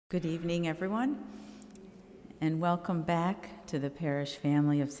Good evening, everyone, and welcome back to the parish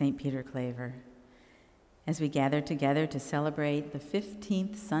family of St. Peter Claver. As we gather together to celebrate the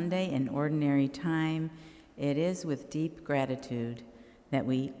 15th Sunday in Ordinary Time, it is with deep gratitude that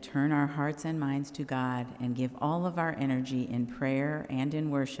we turn our hearts and minds to God and give all of our energy in prayer and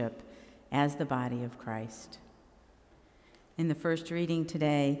in worship as the body of Christ. In the first reading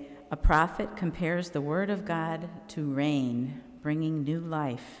today, a prophet compares the Word of God to rain, bringing new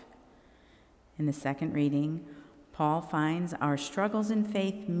life. In the second reading, Paul finds our struggles in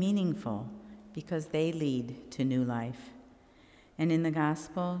faith meaningful because they lead to new life. And in the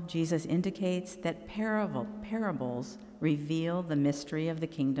Gospel, Jesus indicates that parables reveal the mystery of the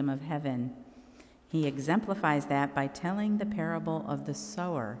kingdom of heaven. He exemplifies that by telling the parable of the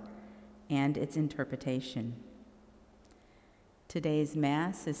sower and its interpretation. Today's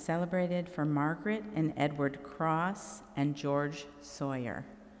Mass is celebrated for Margaret and Edward Cross and George Sawyer.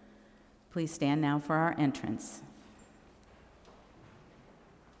 Please stand now for our entrance.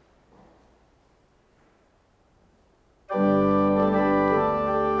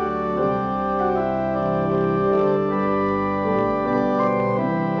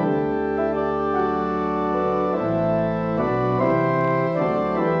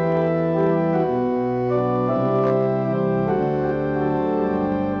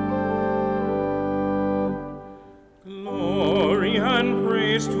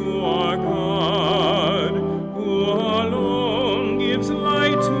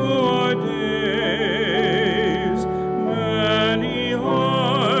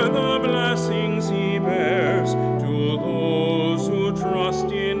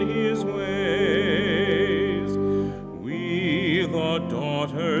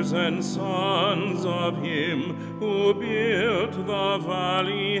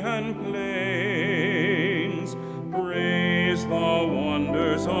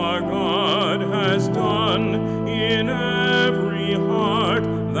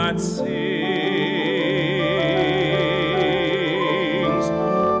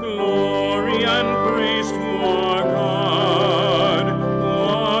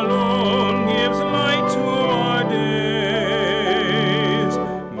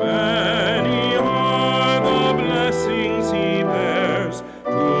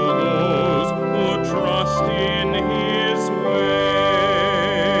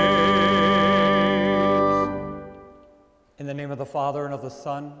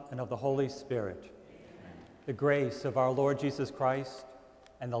 Son, and of the Holy Spirit. The grace of our Lord Jesus Christ,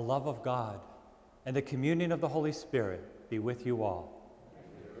 and the love of God, and the communion of the Holy Spirit be with you all.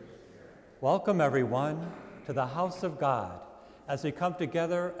 Welcome, everyone, to the house of God, as we come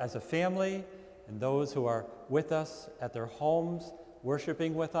together as a family, and those who are with us at their homes,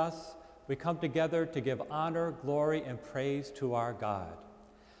 worshiping with us. We come together to give honor, glory, and praise to our God.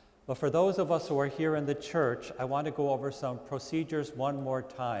 But for those of us who are here in the church, I want to go over some procedures one more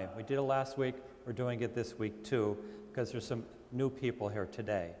time. We did it last week, we're doing it this week too, because there's some new people here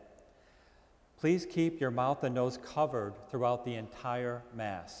today. Please keep your mouth and nose covered throughout the entire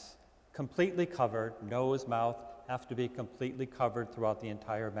Mass. Completely covered, nose, mouth have to be completely covered throughout the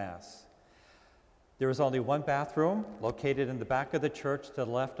entire Mass. There is only one bathroom located in the back of the church to the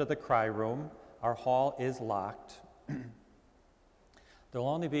left of the cry room. Our hall is locked. There will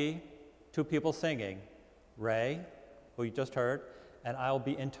only be two people singing, Ray, who you just heard, and I'll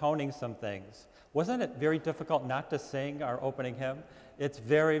be intoning some things. Wasn't it very difficult not to sing our opening hymn? It's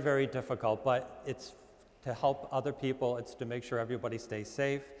very, very difficult, but it's to help other people. It's to make sure everybody stays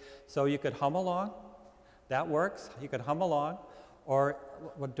safe. So you could hum along. That works. You could hum along. Or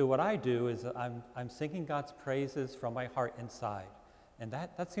what I do is I'm singing God's praises from my heart inside. And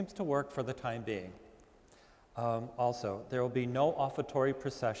that seems to work for the time being. Also, there will be no offertory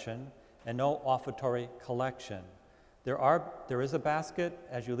procession and no offertory collection. There is a basket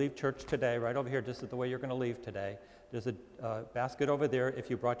as you leave church today, right over here. This is the way you're going to leave today. There's a basket over there if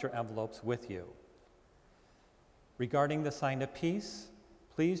you brought your envelopes with you. Regarding the sign of peace,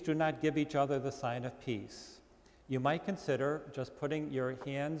 please do not give each other the sign of peace. You might consider just putting your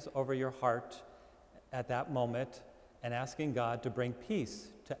hands over your heart at that moment and asking God to bring peace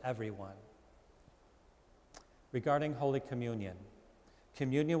to everyone. Regarding Holy Communion,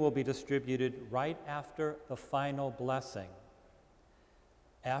 communion will be distributed right after the final blessing.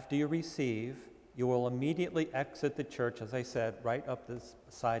 After you receive, you will immediately exit the church, as I said, right up this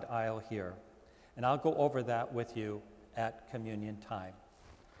side aisle here. And I'll go over that with you at communion time.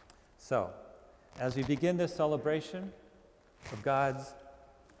 So, as we begin this celebration of God's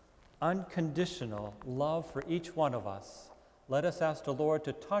unconditional love for each one of us, let us ask the Lord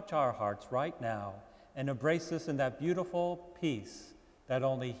to touch our hearts right now and embrace us in that beautiful peace that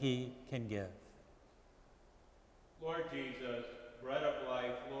only He can give. Lord Jesus, bread of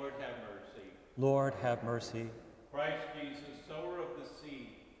life, Lord have mercy. Lord, have mercy. Christ Jesus, sower of the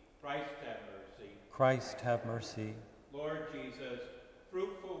seed, Christ have mercy. Christ, have mercy. Lord Jesus,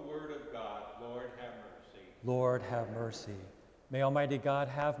 fruitful word of God, Lord have mercy. Lord, have mercy. May Almighty God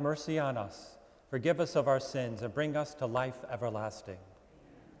have mercy on us, forgive us of our sins, and bring us to life everlasting.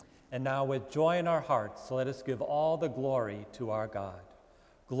 And now, with joy in our hearts, let us give all the glory to our God.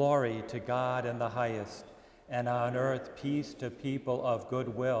 Glory to God in the highest, and on earth peace to people of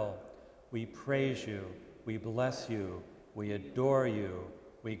good will. We praise you, we bless you, we adore you,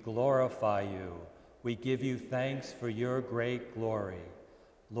 we glorify you. We give you thanks for your great glory.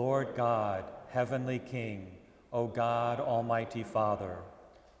 Lord God, heavenly King, O God, almighty Father,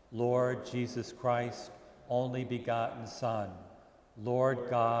 Lord Jesus Christ, only begotten Son, Lord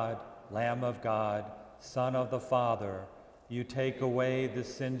God, Lamb of God, Son of the Father, you take away the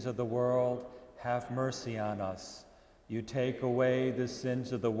sins of the world, have mercy on us. You take away the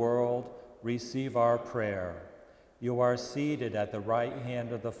sins of the world, receive our prayer. You are seated at the right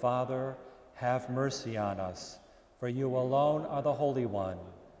hand of the Father, have mercy on us. For you alone are the Holy One.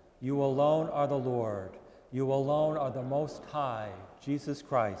 You alone are the Lord. You alone are the Most High, Jesus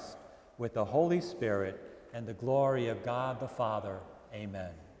Christ, with the Holy Spirit and the glory of God the Father.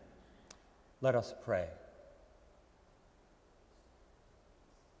 Amen. Let us pray.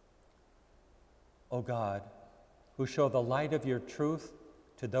 O God, who show the light of your truth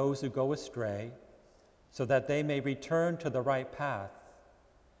to those who go astray, so that they may return to the right path,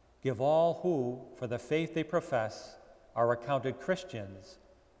 give all who, for the faith they profess, are accounted Christians,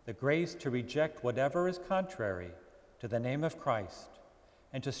 the grace to reject whatever is contrary to the name of Christ,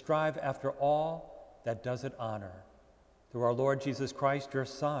 and to strive after all that does it honor. Through our Lord Jesus Christ, your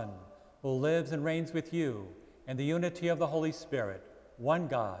Son, who lives and reigns with you in the unity of the Holy Spirit, one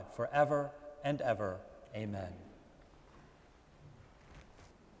God, forever and ever. Amen.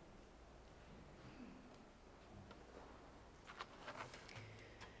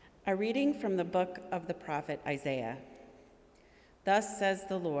 A reading from the book of the prophet Isaiah. Thus says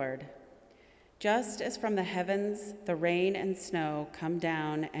the Lord, just as from the heavens the rain and snow come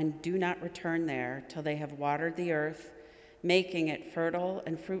down and do not return there till they have watered the earth, making it fertile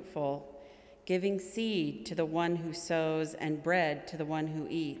and fruitful, giving seed to the one who sows and bread to the one who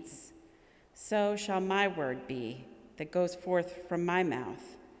eats, so shall my word be that goes forth from my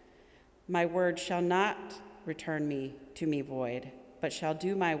mouth. My word shall not return to me void, but shall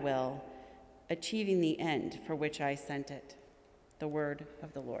do my will, achieving the end for which I sent it. The word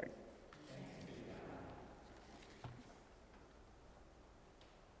of the Lord.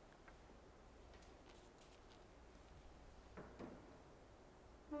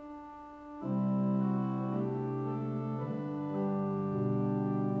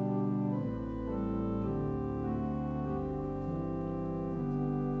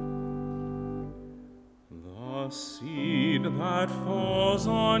 The seed that falls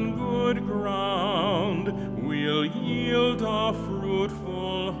on good ground will yield a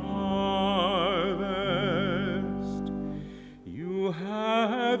fruitful harvest. You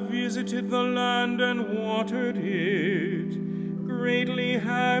have visited the land and watered it, greatly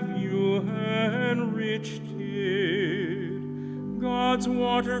have you enriched it. God's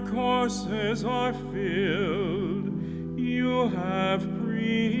watercourses are filled, you have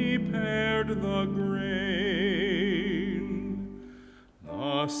prepared the grain.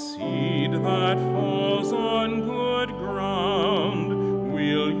 The seed that falls on good ground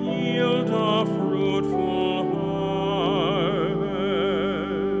will yield a fruitful harvest.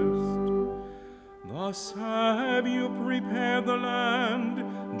 Thus have you prepared the land,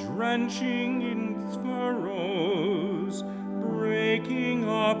 drenching its furrows, breaking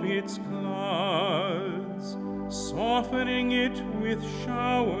up its clods, softening it with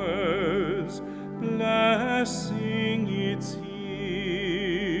showers, blessing its yield.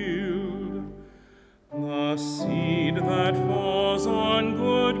 The seed that falls on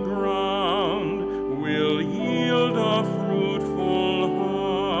good ground will yield a fruitful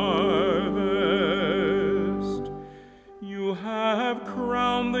harvest. You have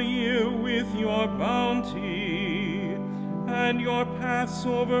crowned the year with your bounty, and your paths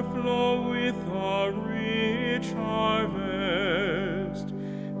overflow with a rich harvest.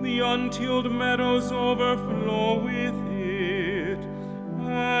 The untilled meadows overflow with it,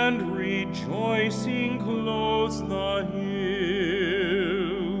 and rejoicing clothes the hills.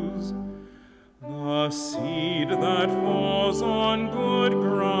 The seed that falls on good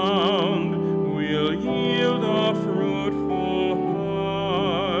ground will yield a fruitful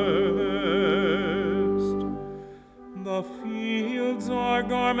harvest. The fields are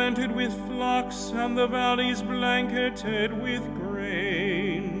garmented with flocks and the valleys blanketed with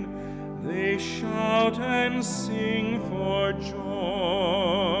grain. They shout and sing for joy.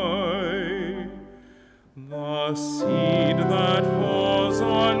 The seed that falls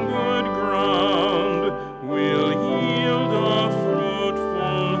on good ground will yield a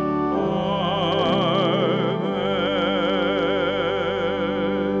fruitful harvest.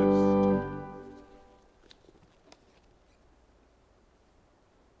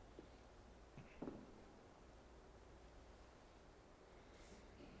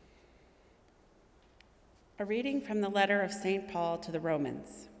 A reading from the letter of St. Paul to the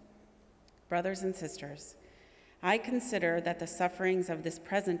Romans. Brothers and sisters, I consider that the sufferings of this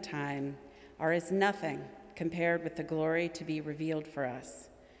present time are as nothing compared with the glory to be revealed for us.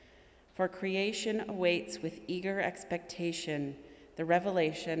 For creation awaits with eager expectation the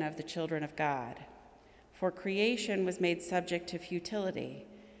revelation of the children of God. For creation was made subject to futility,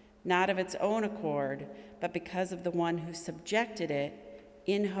 not of its own accord, but because of the one who subjected it,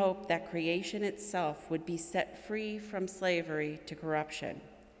 in hope that creation itself would be set free from slavery to corruption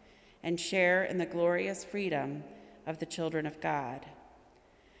and share in the glorious freedom of the children of God.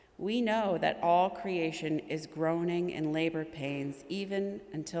 We know that all creation is groaning in labor pains even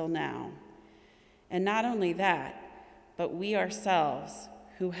until now. And not only that, but we ourselves,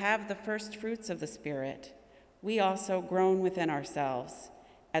 who have the first fruits of the Spirit, we also groan within ourselves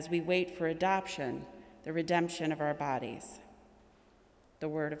as we wait for adoption, the redemption of our bodies. The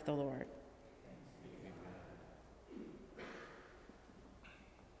word of the Lord.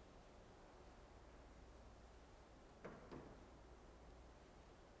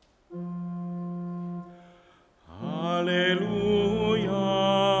 Alleluia,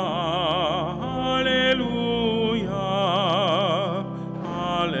 alleluia,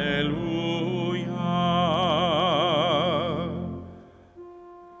 alleluia.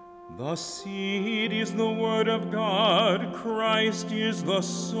 The seed is the word of God, Christ is the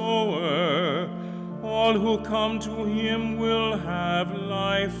sower. All who come to him will have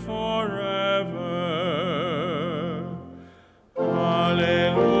life forever.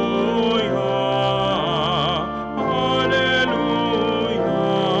 Alleluia, alleluia,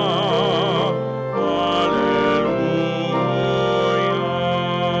 alleluia.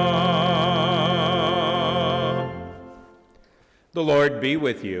 The Lord be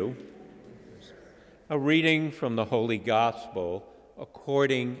with you. A reading from the Holy Gospel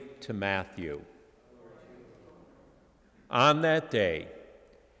according to Matthew. On that day,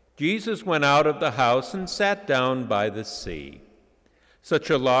 Jesus went out of the house and sat down by the sea. Such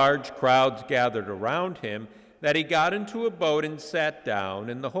a large crowd gathered around him that he got into a boat and sat down,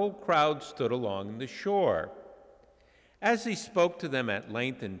 and the whole crowd stood along the shore. As he spoke to them at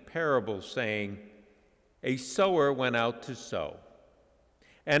length in parables, saying, "A sower went out to sow.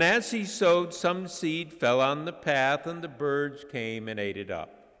 And as he sowed, some seed fell on the path, and the birds came and ate it up.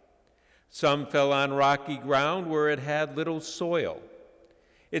 Some fell on rocky ground where it had little soil.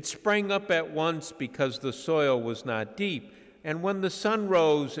 It sprang up at once because the soil was not deep, and when the sun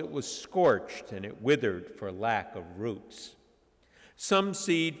rose, it was scorched, and it withered for lack of roots. Some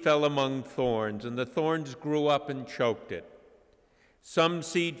seed fell among thorns, and the thorns grew up and choked it. Some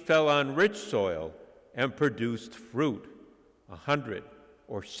seed fell on rich soil and produced fruit, 100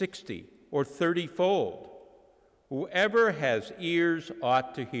 or 60 or 30-fold. Whoever has ears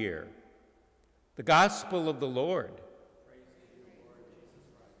ought to hear." The Gospel of the Lord.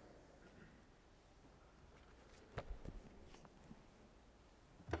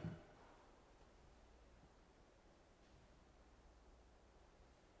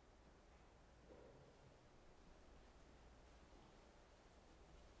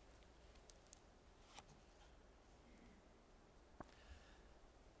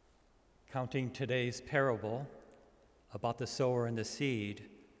 Counting today's parable about the sower and the seed,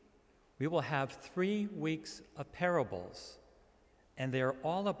 we will have 3 weeks of parables, and they're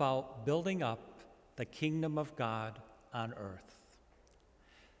all about building up the kingdom of God on earth.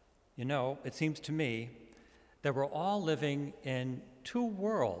 You know, it seems to me that we're all living in 2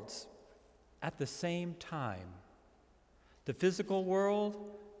 worlds at the same time. The physical world,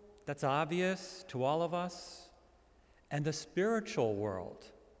 that's obvious to all of us, and the spiritual world,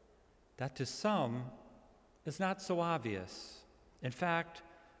 that to some is not so obvious. In fact,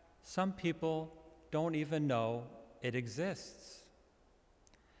 some people don't even know it exists.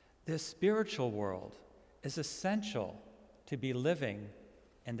 This spiritual world is essential to be living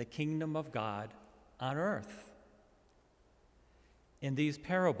in the kingdom of God on earth. In these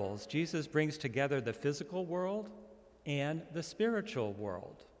parables, Jesus brings together the physical world and the spiritual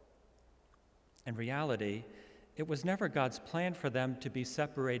world. In reality, it was never God's plan for them to be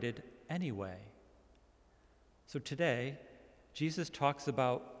separated anyway. So today, Jesus talks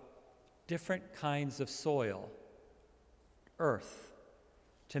about different kinds of soil, earth,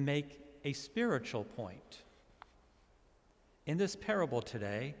 to make a spiritual point. In this parable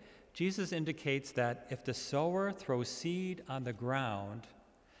today, Jesus indicates that if the sower throws seed on the ground,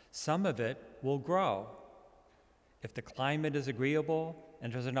 some of it will grow if the climate is agreeable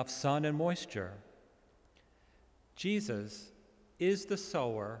and there's enough sun and moisture. Jesus is the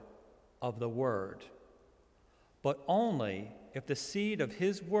sower of the Word, but only if the seed of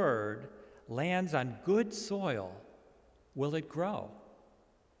His Word lands on good soil will it grow.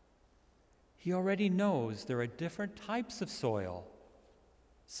 He already knows there are different types of soil,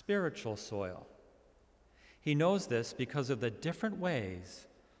 spiritual soil. He knows this because of the different ways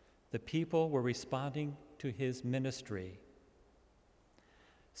the people were responding to His ministry.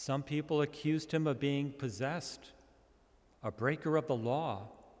 Some people accused Him of being possessed, a breaker of the law,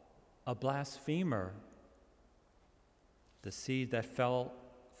 a blasphemer. The seed that fell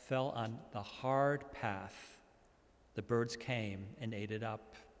on the hard path. The birds came and ate it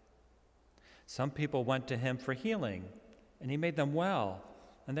up. Some people went to Him for healing, and He made them well,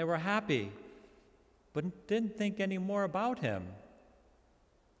 and they were happy, but didn't think any more about Him.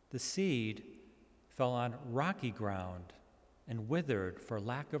 The seed fell on rocky ground and withered for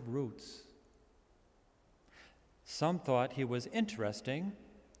lack of roots. Some thought He was interesting.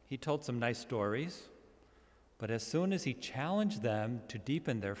 He told some nice stories. But as soon as He challenged them to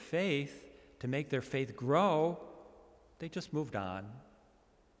deepen their faith, to make their faith grow, they just moved on.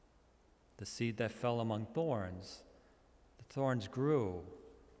 The seed that fell among thorns, the thorns grew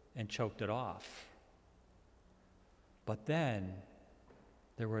and choked it off. But then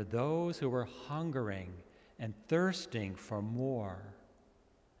there were those who were hungering and thirsting for more.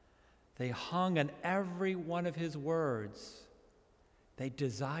 They hung on every one of His words. They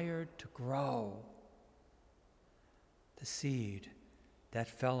desired to grow. The seed that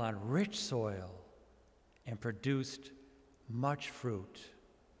fell on rich soil and produced much fruit.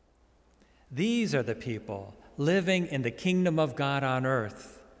 These are the people living in the kingdom of God on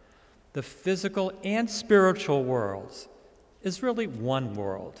earth. The physical and spiritual worlds is really one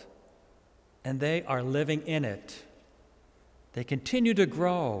world, and they are living in it. They continue to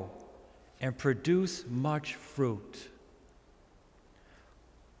grow and produce much fruit.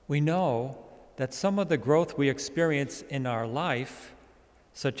 We know that some of the growth we experience in our life,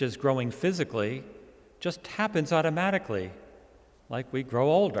 such as growing physically, just happens automatically, like we grow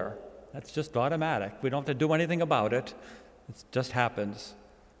older. That's just automatic. We don't have to do anything about it. It just happens.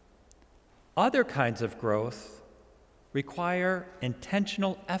 Other kinds of growth require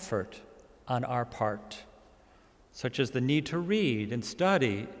intentional effort on our part, such as the need to read and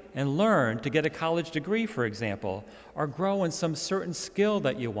study and learn to get a college degree, for example, or grow in some certain skill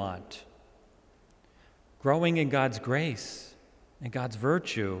that you want. Growing in God's grace and God's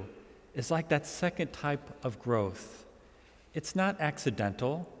virtue is like that second type of growth. It's not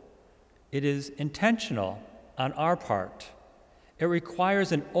accidental. It is intentional on our part. It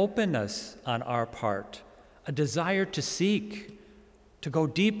requires an openness on our part, a desire to seek, to go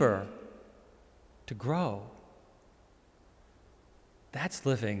deeper, to grow. That's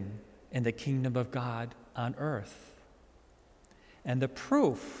living in the kingdom of God on earth. And the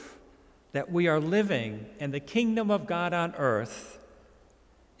proof that we are living in the kingdom of God on earth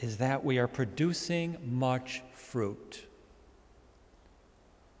is that we are producing much fruit.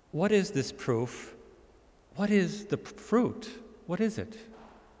 What is this proof? What is the fruit? What is it?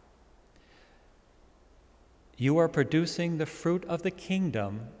 You are producing the fruit of the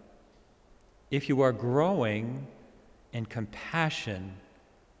kingdom if you are growing in compassion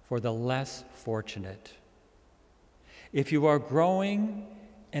for the less fortunate. If you are growing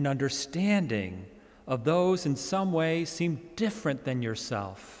in understanding of those in some way seem different than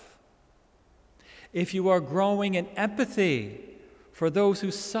yourself. If you are growing in empathy for those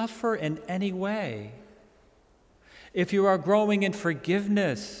who suffer in any way. If you are growing in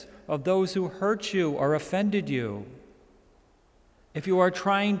forgiveness of those who hurt you or offended you. If you are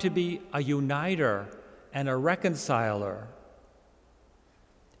trying to be a uniter and a reconciler.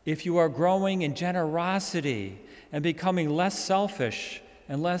 If you are growing in generosity and becoming less selfish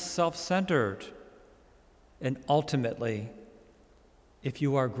and less self-centered. And ultimately, if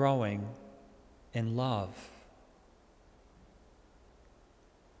you are growing in love.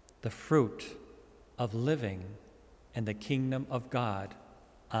 The fruit of living in the kingdom of God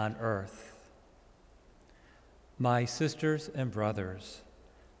on earth. My sisters and brothers,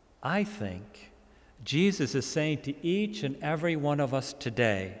 I think Jesus is saying to each and every one of us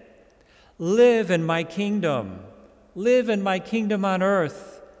today, Live in my kingdom. Live in my kingdom on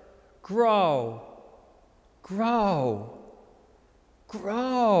earth. Grow, grow,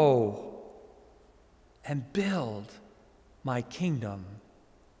 grow, and build my kingdom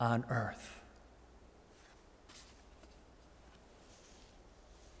on earth.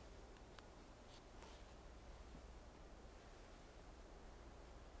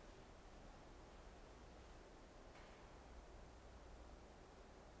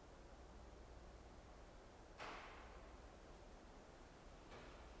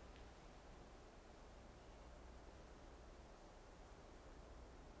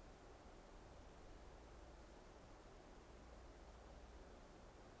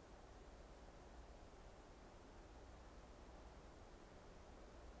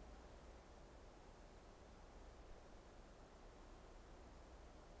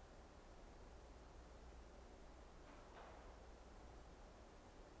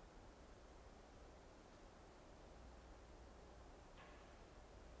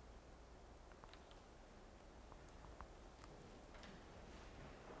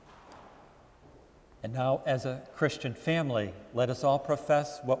 And now, as a Christian family, let us all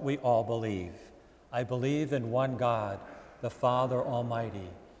profess what we all believe. I believe in one God, the Father Almighty,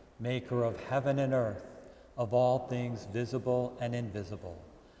 maker of heaven and earth, of all things visible and invisible.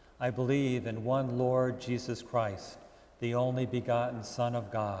 I believe in one Lord Jesus Christ, the only begotten Son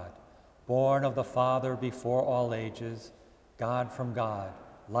of God, born of the Father before all ages, God from God,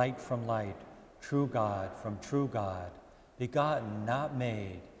 light from light, true God from true God, begotten, not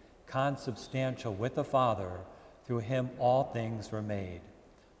made, consubstantial with the Father, through him all things were made.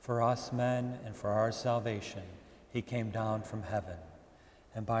 For us men and for our salvation, he came down from heaven,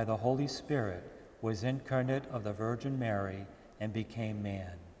 and by the Holy Spirit was incarnate of the Virgin Mary and became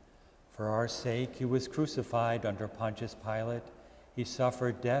man. For our sake he was crucified under Pontius Pilate. He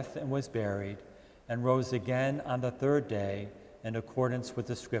suffered death and was buried, and rose again on the third day in accordance with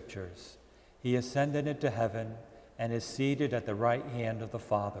the Scriptures. He ascended into heaven and is seated at the right hand of the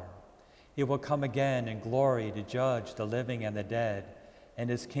Father. He will come again in glory to judge the living and the dead, and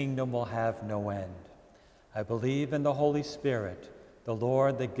his kingdom will have no end. I believe in the Holy Spirit, the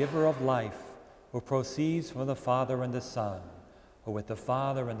Lord, the giver of life, who proceeds from the Father and the Son, who with the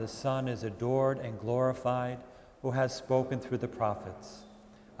Father and the Son is adored and glorified, who has spoken through the prophets.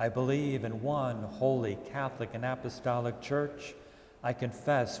 I believe in one holy, Catholic, and Apostolic Church. I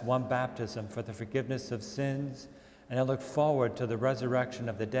confess one baptism for the forgiveness of sins, and I look forward to the resurrection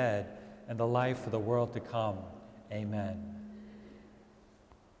of the dead and the life of the world to come. Amen.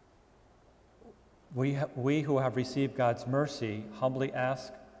 We who have received God's mercy humbly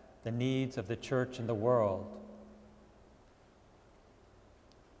ask the needs of the church and the world.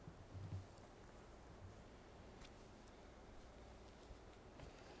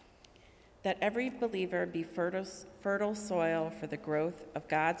 That every believer be fertile soil for the growth of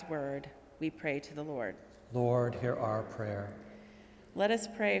God's word, we pray to the Lord. Lord, hear our prayer. Let us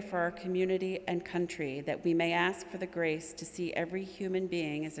pray for our community and country, that we may ask for the grace to see every human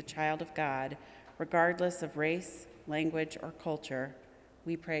being as a child of God, regardless of race, language, or culture.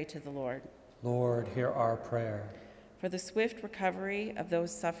 We pray to the Lord. Lord, hear our prayer. For the swift recovery of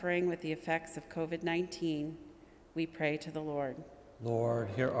those suffering with the effects of COVID-19, we pray to the Lord. Lord,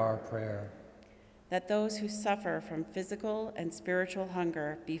 hear our prayer. That those who suffer from physical and spiritual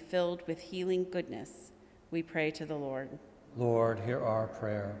hunger be filled with healing goodness, we pray to the Lord. Lord, hear our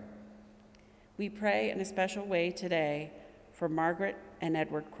prayer. We pray in a special way today for Margaret and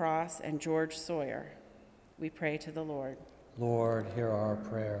Edward Cross and George Sawyer. We pray to the Lord. Lord, hear our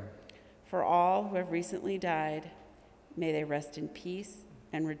prayer. For all who have recently died, may they rest in peace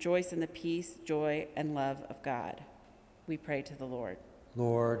and rejoice in the peace, joy, and love of God. We pray to the Lord.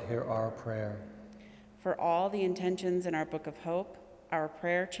 Lord, hear our prayer. For all the intentions in our Book of Hope, our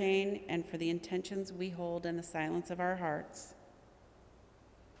prayer chain, and for the intentions we hold in the silence of our hearts,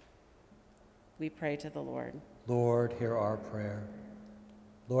 we pray to the Lord. Lord, hear our prayer.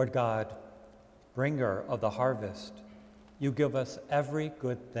 Lord God, bringer of the harvest, you give us every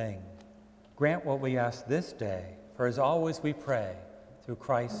good thing. Grant what we ask this day, for as always we pray, through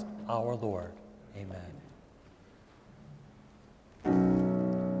Christ our Lord. Amen.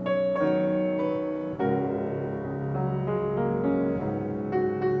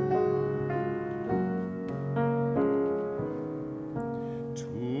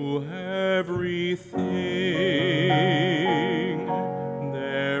 Everything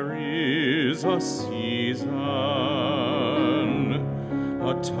there is a season,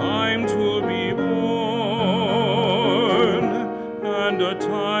 a time to be born and a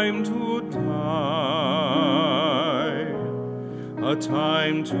time to die, a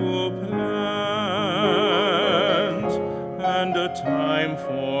time to plant time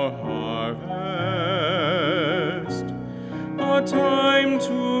for harvest, a time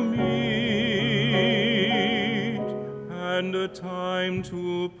to meet, and a time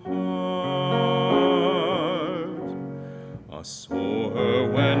to part. A sower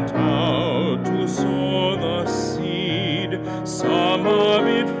went out to sow the seed. Some of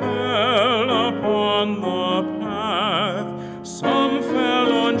it fell upon the path, some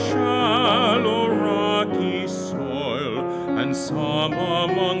fell on shallow rocky soil, and some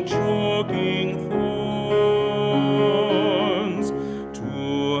among choking thorns.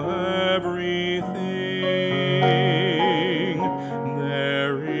 To everything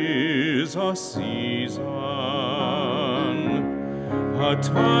there is a season, a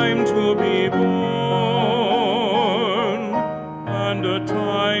time to be born, and a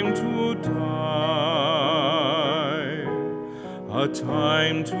time to die, a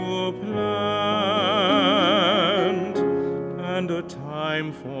time to plant, and a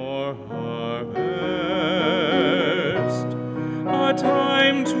time for harvest, a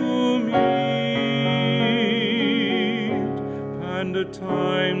time to meet, and a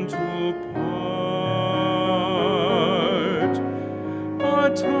time to part, a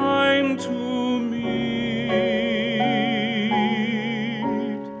time to meet,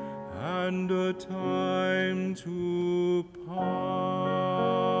 and a time to part.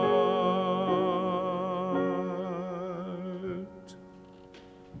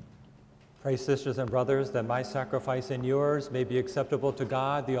 Pray, sisters and brothers, that my sacrifice and yours may be acceptable to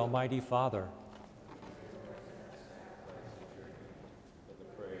God, the Almighty Father.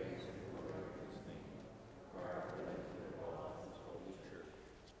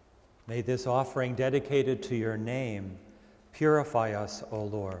 May this offering dedicated to your name purify us, O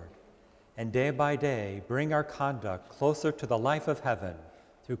Lord, and day by day bring our conduct closer to the life of heaven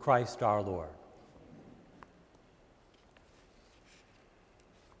through Christ our Lord.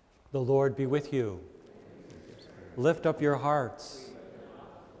 The Lord be with you. Lift up your hearts.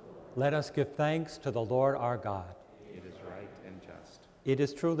 Let us give thanks to the Lord our God. It is right and just. It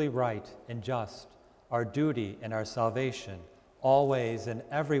is truly right and just, our duty and our salvation, always and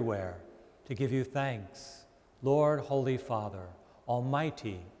everywhere, to give you thanks, Lord, Holy Father,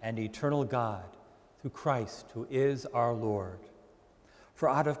 Almighty and eternal God, through Christ, who is our Lord. For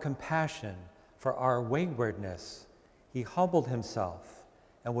out of compassion for our waywardness, he humbled himself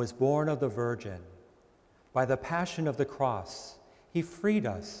and was born of the Virgin. By the passion of the cross, he freed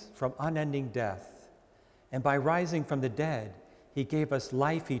us from unending death, and by rising from the dead, he gave us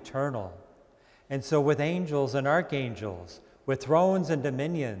life eternal. And so with angels and archangels, with thrones and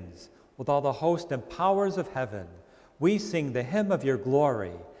dominions, with all the host and powers of heaven, we sing the hymn of your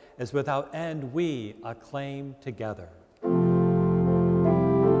glory, as without end we acclaim together.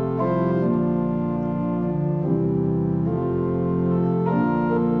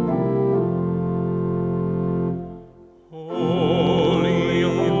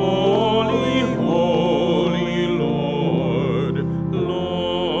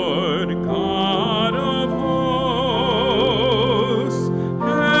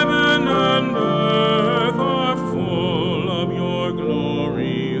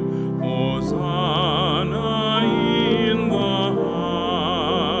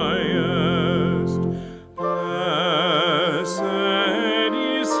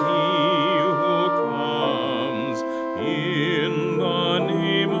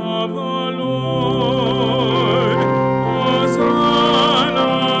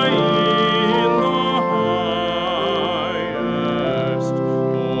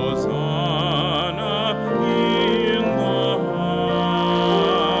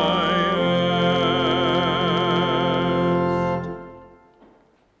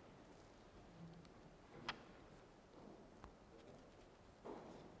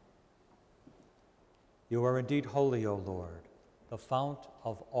 You are indeed holy, O Lord, the fount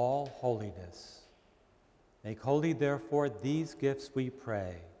of all holiness. Make holy, therefore, these gifts, we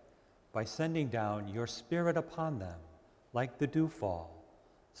pray, by sending down your Spirit upon them like the dewfall,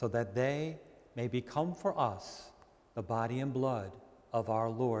 so that they may become for us the body and blood of our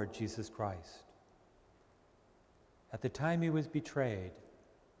Lord Jesus Christ. At the time he was betrayed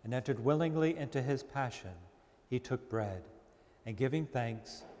and entered willingly into his passion, he took bread, and giving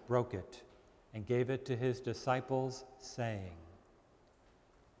thanks, broke it, and gave it to his disciples, saying,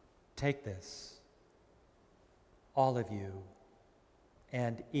 "Take this, all of you,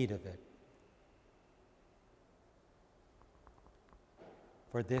 and eat of it.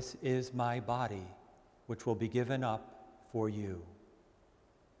 For this is my body, which will be given up for you."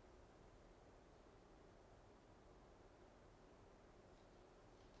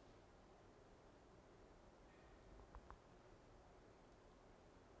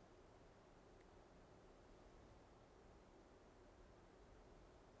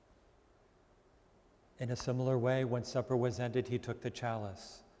 In a similar way, when supper was ended, he took the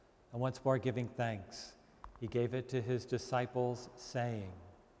chalice, and once more giving thanks, he gave it to his disciples, saying,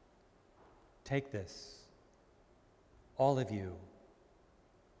 "Take this, all of you,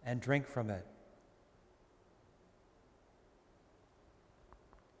 and drink from it.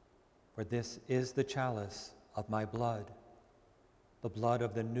 For this is the chalice of my blood, the blood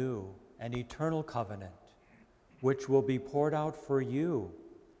of the new and eternal covenant, which will be poured out for you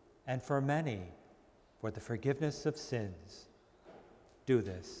and for many for the forgiveness of sins. Do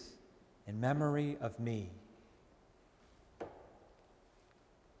this in memory of me."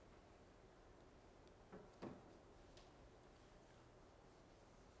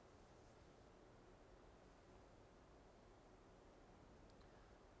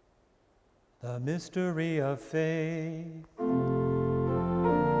 The mystery of faith.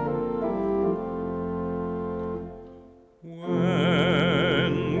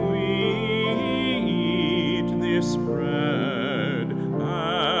 When we eat this bread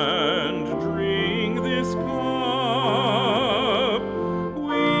and drink this cup,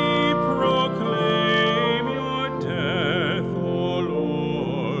 we proclaim your death, O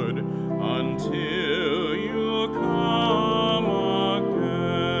Lord, until you come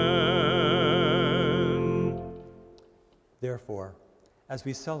again. Therefore, as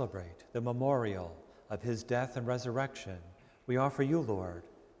we celebrate the memorial of his death and resurrection, we offer you, Lord,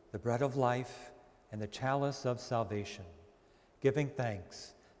 the bread of life and the chalice of salvation, giving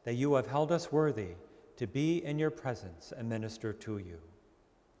thanks that you have held us worthy to be in your presence and minister to you.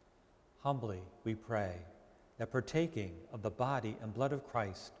 Humbly we pray that partaking of the body and blood of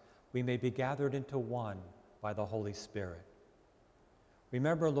Christ, we may be gathered into one by the Holy Spirit.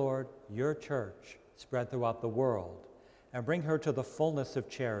 Remember, Lord, your church spread throughout the world, and bring her to the fullness of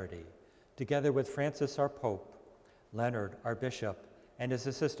charity, together with Francis our Pope, Leonard our Bishop, and his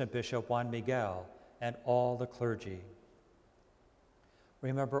Assistant Bishop Juan Miguel, and all the clergy.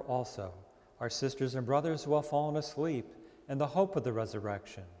 Remember also our sisters and brothers who have fallen asleep in the hope of the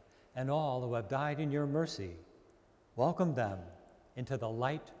resurrection, and all who have died in your mercy. Welcome them into the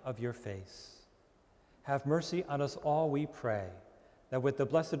light of your face. Have mercy on us all, we pray, that with the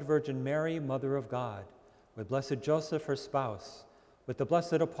Blessed Virgin Mary, Mother of God, with blessed Joseph, her spouse, with the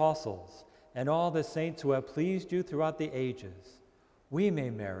blessed apostles, and all the saints who have pleased you throughout the ages, we may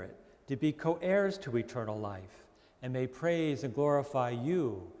merit to be co-heirs to eternal life, and may praise and glorify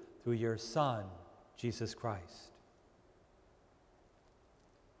you through your Son, Jesus Christ.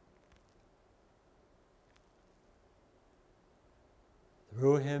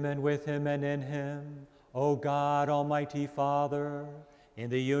 Through him and with him and in him, O God, Almighty Father, in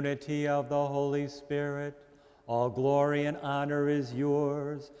the unity of the Holy Spirit, all glory and honor is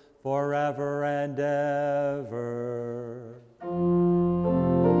yours forever and ever. Amen.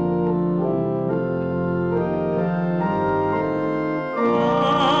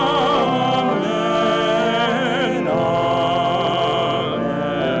 Amen. Amen.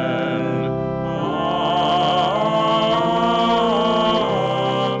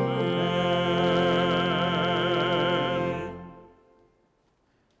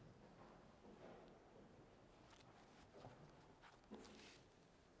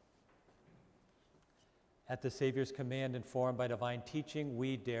 At the Savior's command, informed by divine teaching,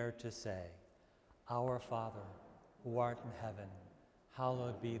 we dare to say, Our Father, who art in heaven,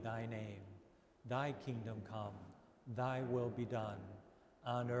 hallowed be thy name. Thy kingdom come, thy will be done,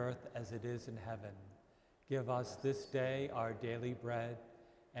 on earth as it is in heaven. Give us this day our daily bread,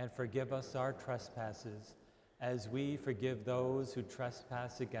 and forgive us our trespasses, as we forgive those who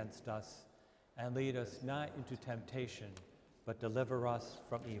trespass against us. And lead us not into temptation, but deliver us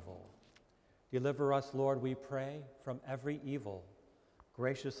from evil. Deliver us, Lord, we pray, from every evil.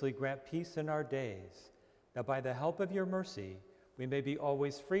 Graciously grant peace in our days, that by the help of your mercy we may be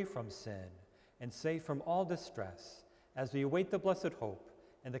always free from sin and safe from all distress, as we await the blessed hope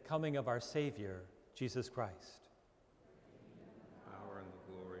and the coming of our Savior, Jesus Christ. Power and the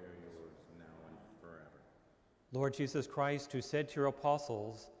glory are yours, now and forever. Lord Jesus Christ, who said to your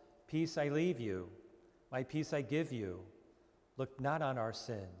apostles, Peace I leave you, my peace I give you, look not on our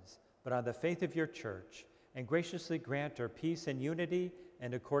sins, but on the faith of your church, and graciously grant her peace and unity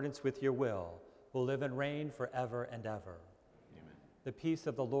in accordance with your will, who live and reign forever and ever. Amen. The peace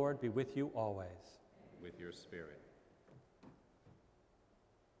of the Lord be with you always. With your spirit.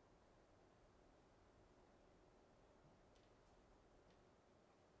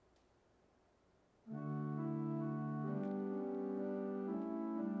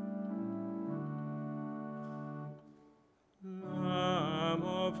 Lamb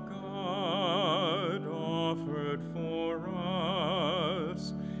of God, offered for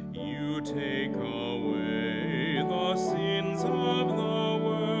us, you take away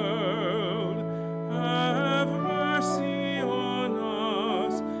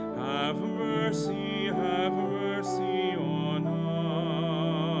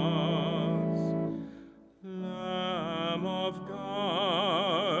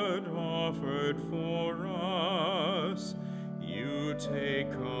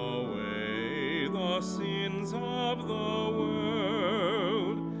take away the sins of the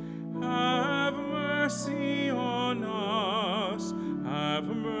world. Have mercy on us. Have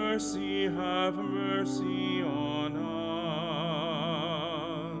mercy on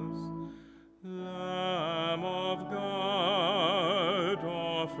us. Lamb of God,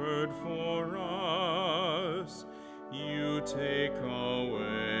 offered for us, you take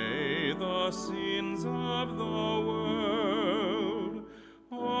away the sins of the world.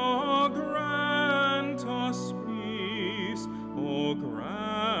 Oh, grant us peace. Oh,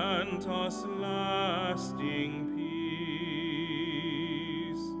 grant us lasting peace.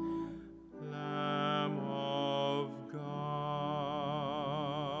 Lamb of God.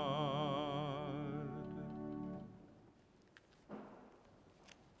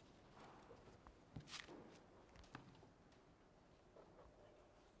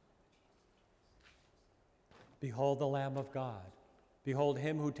 Behold the Lamb of God. Behold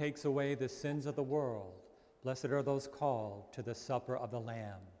him who takes away the sins of the world. Blessed are those called to the supper of the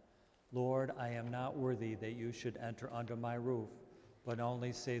Lamb. Lord, I am not worthy that you should enter under my roof, but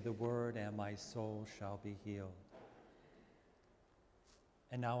only say the word, and my soul shall be healed.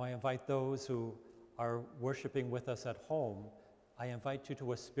 And now I invite those who are worshiping with us at home, I invite you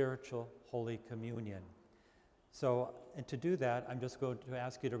to a spiritual Holy Communion. So, and to do that, I'm just going to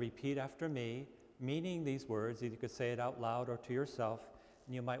ask you to repeat after me, meaning these words. Either you could say it out loud or to yourself,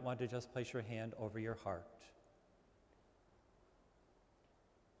 and you might want to just place your hand over your heart.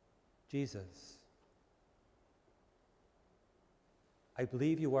 Jesus, I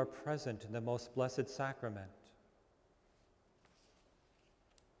believe you are present in the most blessed sacrament.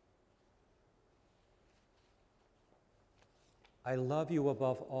 I love you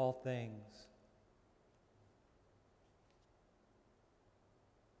above all things.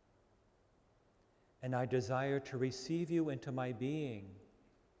 And I desire to receive you into my being.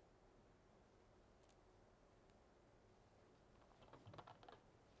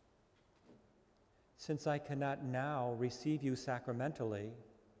 Since I cannot now receive you sacramentally,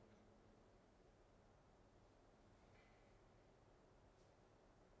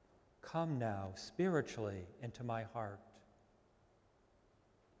 come now spiritually into my heart.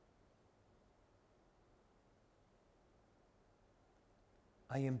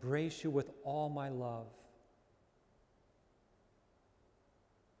 I embrace you with all my love.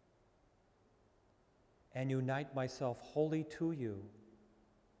 And unite myself wholly to you.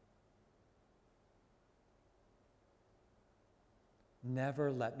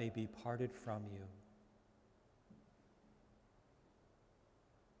 Never let me be parted from you.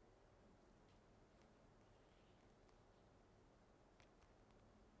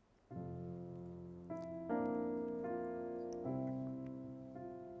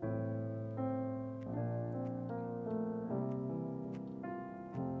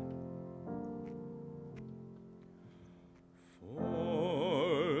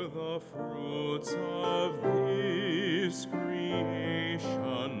 Fruits of this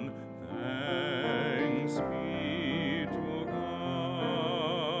creation, thanks be to God.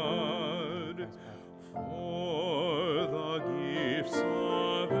 For the gifts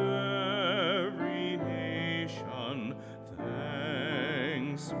of every nation,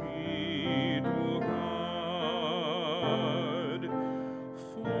 thanks be to God.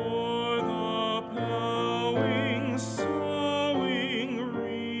 For the plowing,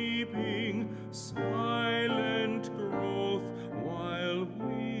 silent growth while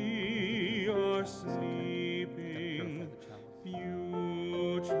we are sleeping,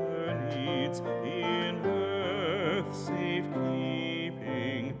 future needs in earth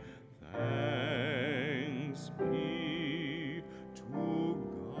safekeeping, thanks be to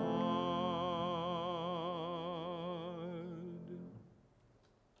God.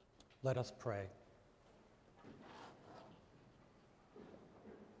 Let us pray.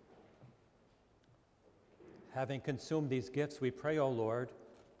 Having consumed these gifts, we pray, O Lord,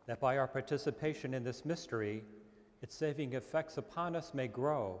 that by our participation in this mystery, its saving effects upon us may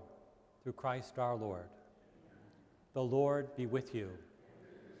grow through Christ our Lord. The Lord be with you.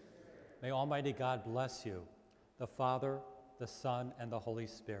 May Almighty God bless you, the Father, the Son, and the Holy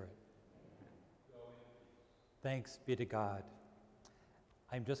Spirit. Thanks be to God.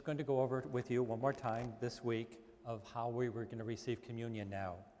 I'm just going to go over with you one more time this week of how we were going to receive communion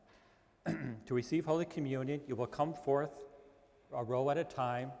now. To receive Holy Communion, you will come forth a row at a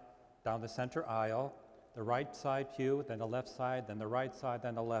time down the center aisle, the right side pew, then the left side, then the right side,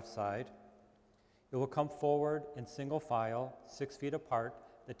 then the left side. You will come forward in single file, 6 feet apart.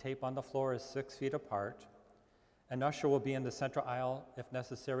 The tape on the floor is 6 feet apart. An usher will be in the center aisle if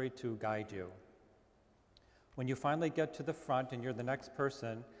necessary to guide you. When you finally get to the front and you're the next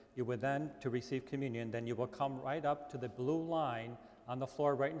person, you would then, to receive communion, then you will come right up to the blue line on the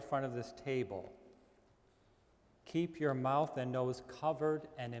floor right in front of this table. Keep your mouth and nose covered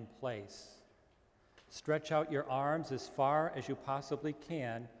and in place. Stretch out your arms as far as you possibly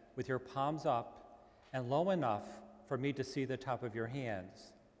can with your palms up and low enough for me to see the top of your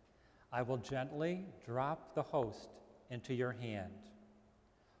hands. I will gently drop the host into your hand.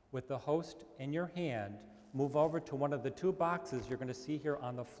 With the host in your hand, move over to one of the two boxes you're going to see here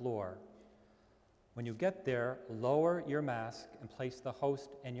on the floor. When you get there, lower your mask and place the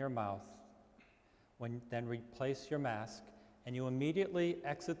host in your mouth. Then replace your mask, and you immediately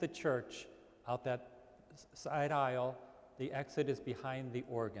exit the church out that side aisle. The exit is behind the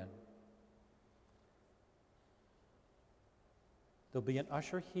organ. There'll be an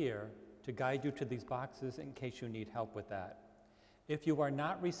usher here to guide you to these boxes in case you need help with that. If you are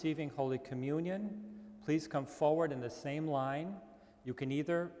not receiving Holy Communion, please come forward in the same line. You can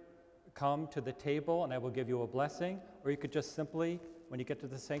either come to the table and I will give you a blessing, or you could just simply, when you get to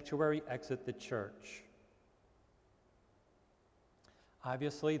the sanctuary, exit the church.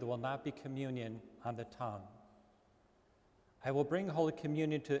 Obviously, there will not be communion on the tongue. I will bring Holy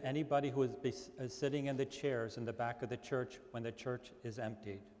Communion to anybody who is sitting in the chairs in the back of the church when the church is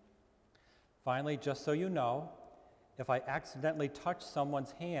emptied. Finally, just so you know, if I accidentally touch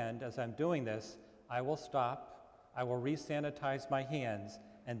someone's hand as I'm doing this, I will stop, I will re-sanitize my hands,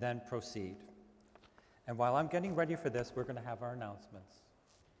 and then proceed. And while I'm getting ready for this, we're going to have our announcements.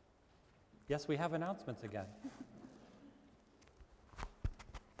 Yes, we have announcements again.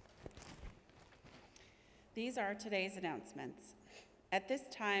 These are today's announcements. At this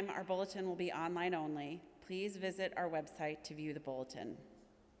time, our bulletin will be online only. Please visit our website to view the bulletin.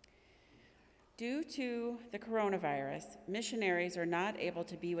 Due to the coronavirus, missionaries are not able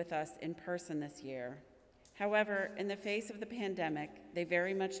to be with us in person this year. However, in the face of the pandemic, they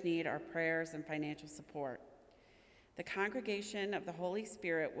very much need our prayers and financial support. The Congregation of the Holy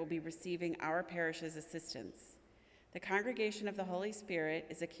Spirit will be receiving our parish's assistance. The Congregation of the Holy Spirit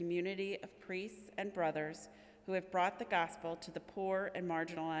is a community of priests and brothers who have brought the gospel to the poor and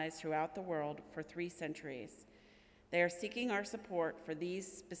marginalized throughout the world for 3 centuries. They are seeking our support for these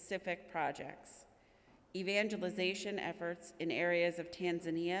specific projects: evangelization efforts in areas of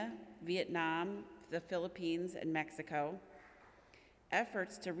Tanzania, Vietnam, the Philippines, and Mexico,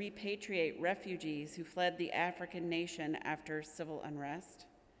 efforts to repatriate refugees who fled the African nation after civil unrest,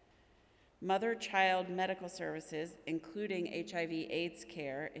 mother-child medical services, including HIV/AIDS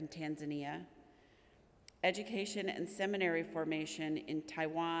care in Tanzania, education and seminary formation in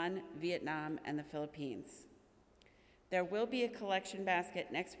Taiwan, Vietnam, and the Philippines. There will be a collection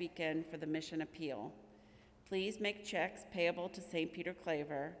basket next weekend for the Mission Appeal. Please make checks payable to St. Peter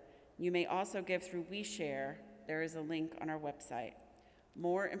Claver. You may also give through WeShare. There is a link on our website.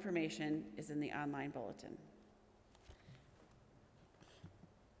 More information is in the online bulletin.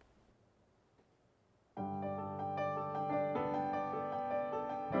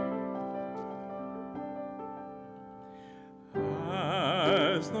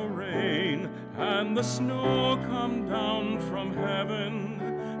 As the rain and the snow come down from heaven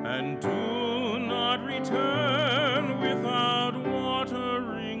and do not return without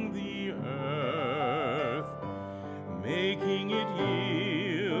watering the earth, making it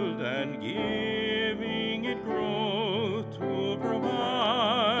yield and giving it growth to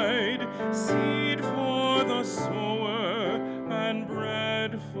provide seed for the sower and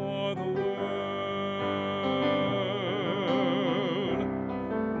bread for the world.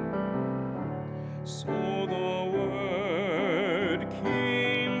 So the word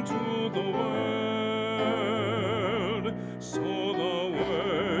came to the world. So the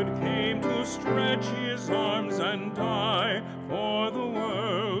word came to stretch his arms and die for the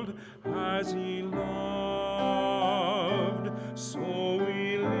world as he loved. So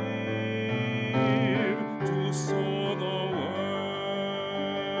we live to sow the word.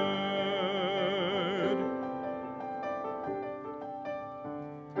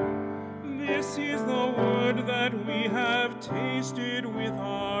 This is the word that we have tasted with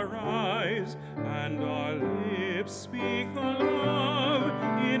our eyes, and our lips speak the love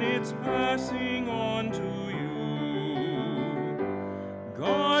in its passing on to you.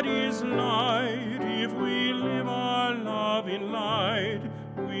 God is light. If we live our love in light,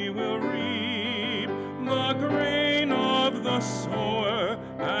 we will reap the grain of the sower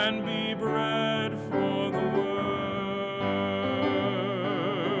and be bread for the world.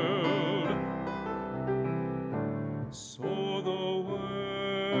 So the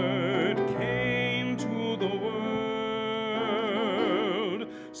word came to the world.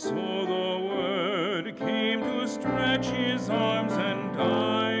 So the word came to his arms and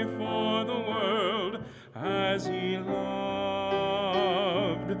die for the world as he loved.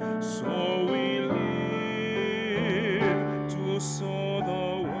 So we live to sow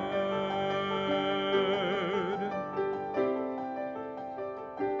the word.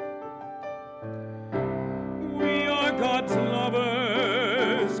 We are God's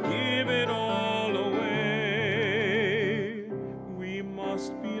lovers, give it all away. We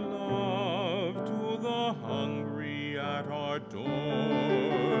must be love to the hungry at our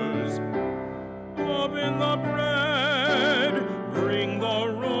doors. Open the bread, bring the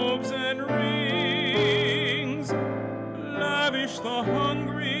robes and rings. Lavish the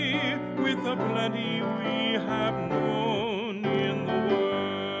hungry with the plenty we have known in the word.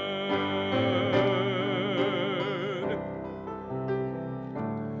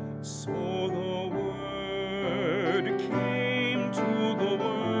 So the word came to the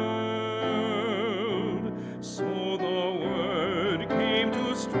world. So the word came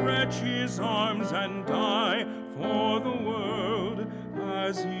to stretch his arms and die for the world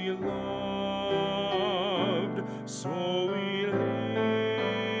as he loved. So we live